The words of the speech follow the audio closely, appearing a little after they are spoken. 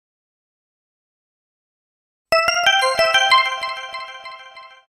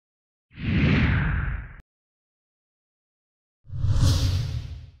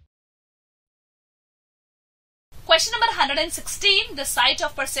Question number 116. The site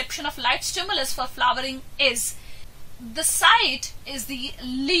of perception of light stimulus for flowering is. The site is the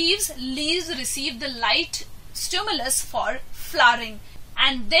leaves. Leaves receive the light stimulus for flowering,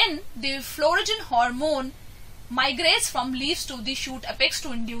 and then the floragen hormone migrates from leaves to the shoot apex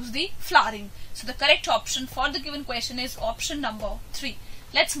to induce the flowering. So the correct option for the given question is option number 3.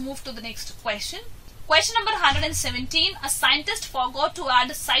 Let's move to the next question. Question number 117. A scientist forgot to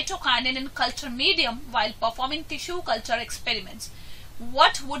add cytokinin in culture medium while performing tissue culture experiments.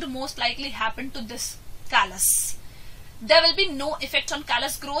 What would most likely happen to this callus? There will be no effect on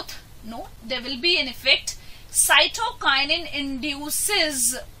callus growth. No, there will be an effect. Cytokinin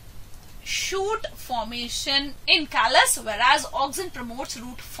induces shoot formation in callus, whereas auxin promotes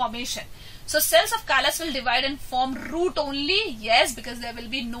root formation. So cells of callus will divide and form root only. Yes, because there will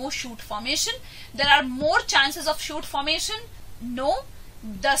be no shoot formation. There are more chances of shoot formation. No.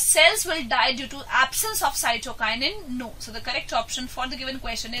 The cells will die due to absence of cytokinin. No. So the correct option for the given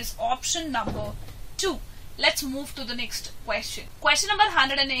question is option number 2. Let's move to the next question. Question number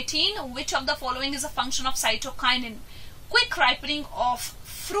 118. Which of the following is a function of cytokinin? Quick ripening of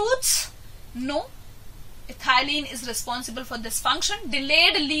fruits? No. Ethylene is responsible for this function.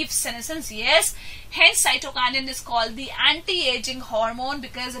 Delayed leaf senescence? Yes. Hence cytokinin is called the anti-aging hormone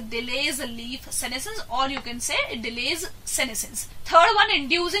because it delays the leaf senescence, or you can say it delays senescence. Third one,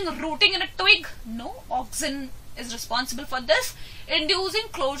 inducing rooting in a twig? No. Auxin is responsible for this. Inducing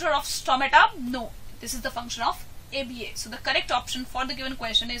closure of stomata? No. This is the function of ABA. So the correct option for the given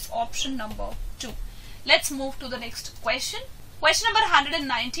question is option number 2. Let's move to the next question. Question number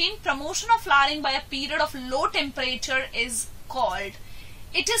 119. Promotion of flowering by a period of low temperature is called.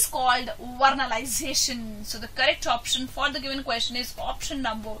 It is called vernalization. So the correct option for the given question is option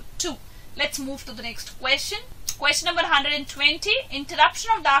number 2. Let's move to the next question. Question number 120.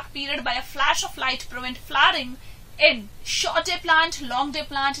 Interruption of dark period by a flash of light prevent flowering in short day plant, long day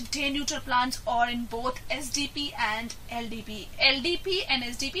plant, day neutral plants, or in both SDP and LDP. LDP and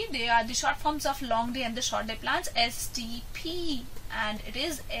SDP, they are the short forms of long day and the short day plants. SDP and it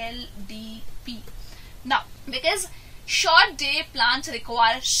is LDP. Now, because short day plants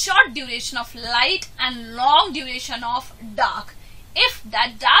require short duration of light and long duration of dark. If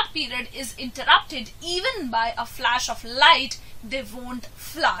that dark period is interrupted even by a flash of light, they won't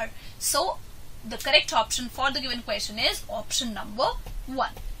flower. So the correct option for the given question is option number 1.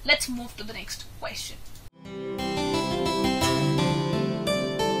 Let's move to the next question.